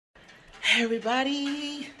Hey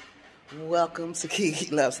everybody, welcome to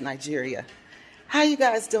Kiki Loves Nigeria. How you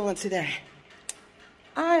guys doing today?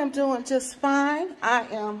 I am doing just fine. I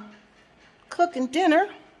am cooking dinner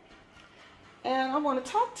and I want to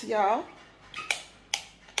talk to y'all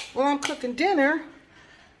while I'm cooking dinner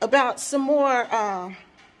about some more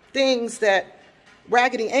things that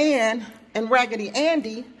Raggedy Ann and Raggedy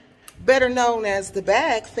Andy, better known as the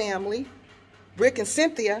Bag family, Rick and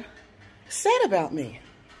Cynthia, said about me.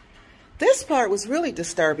 This part was really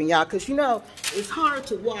disturbing, y'all, because, you know, it's hard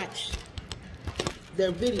to watch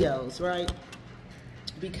their videos, right?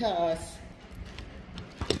 Because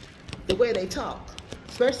the way they talk,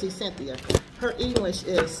 especially Cynthia, her English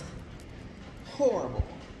is horrible.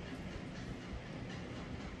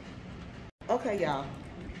 Okay, y'all,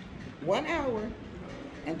 1 hour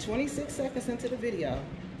and 26 seconds into the video,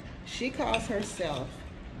 she calls herself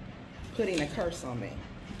putting a curse on me.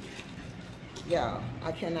 Y'all,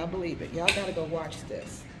 I cannot believe it. Y'all gotta go watch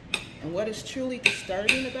this. And what is truly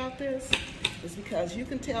disturbing about this is because you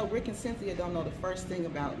can tell Rick and Cynthia don't know the first thing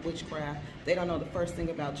about witchcraft. They don't know the first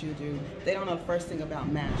thing about juju. They don't know the first thing about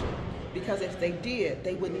magic. Because if they did,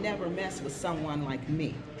 they would never mess with someone like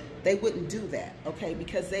me. They wouldn't do that, okay?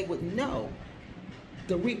 Because they would know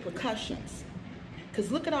the repercussions.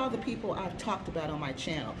 Because look at all the people I've talked about on my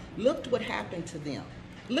channel. Look what happened to them.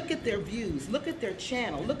 Look at their views, look at their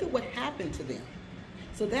channel, look at what happened to them.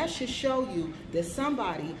 So that should show you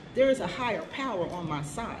that there is a higher power on my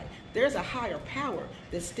side. There's a higher power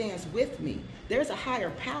that stands with me. There's a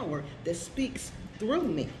higher power that speaks through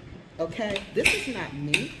me, okay? This is not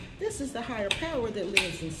me. This is the higher power that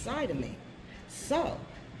lives inside of me. So,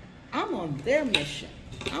 I'm on their mission.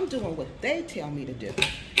 I'm doing what they tell me to do.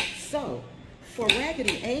 So, for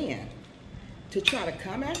Raggedy Ann to try to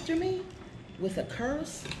come after me with a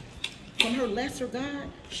curse from her lesser God,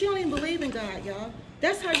 she don't even believe in God, y'all.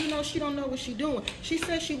 That's how you know she don't know what she's doing. She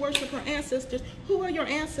says she worships her ancestors. Who are your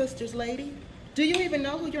ancestors, lady? Do you even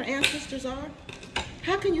know who your ancestors are?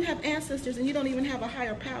 How can you have ancestors and you don't even have a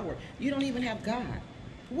higher power? You don't even have God.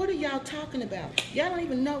 What are y'all talking about? Y'all don't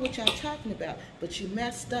even know what y'all talking about, but you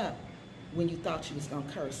messed up when you thought you was gonna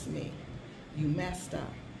curse me. You messed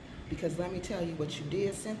up. Because let me tell you what you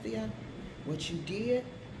did, Cynthia. What you did,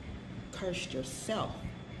 cursed yourself.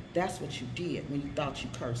 That's what you did when you thought you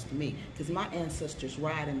cursed me. Because my ancestors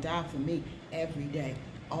ride and die for me every day,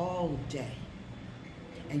 all day.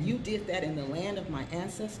 And you did that in the land of my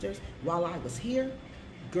ancestors while I was here.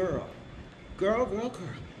 Girl, girl, girl, girl.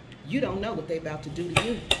 You don't know what they about to do to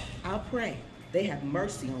you. I'll pray they have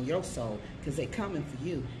mercy on your soul because they coming for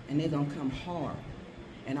you and they're going to come hard.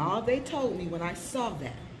 And all they told me when I saw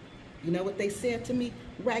that, you know what they said to me?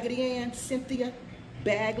 Raggedy Ann, Cynthia,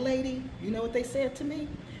 Bag lady, you know what they said to me?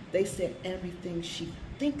 They said everything she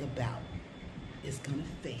think about is gonna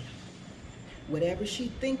fail. Whatever she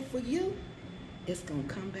think for you, it's gonna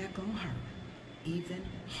come back on her even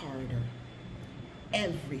harder.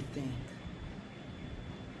 Everything.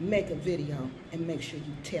 Make a video and make sure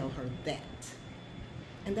you tell her that.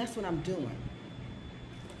 And that's what I'm doing.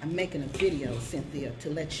 I'm making a video, Cynthia, to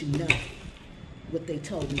let you know what they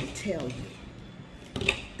told me to tell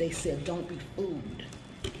you. They said don't be fooled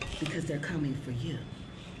because they're coming for you,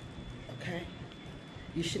 okay?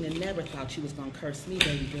 You should have never thought you was gonna curse me,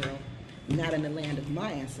 baby girl. Not in the land of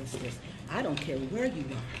my ancestors. I don't care where you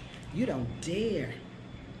are. You don't dare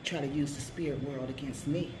try to use the spirit world against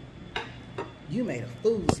me. You made a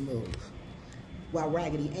fool's move while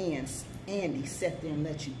Raggedy Andy sat there and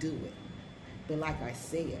let you do it. But like I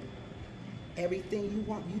said, everything you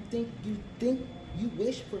want, you think you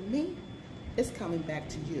wish for me, it's coming back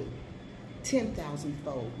to you.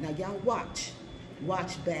 10,000-fold. Now y'all watch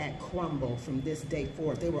Bag crumble from this day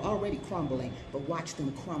forward. They were already crumbling, but watch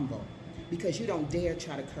them crumble. Because you don't dare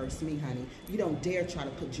try to curse me, honey. You don't dare try to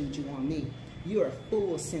put juju on me. You're a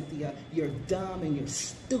fool, Cynthia. You're dumb and you're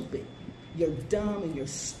stupid. You're dumb and you're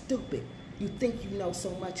stupid. You think you know so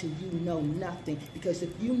much and you know nothing. Because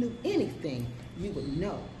if you knew anything, you would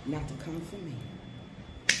know not to come for me.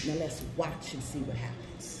 Now let's watch and see what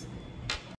happens.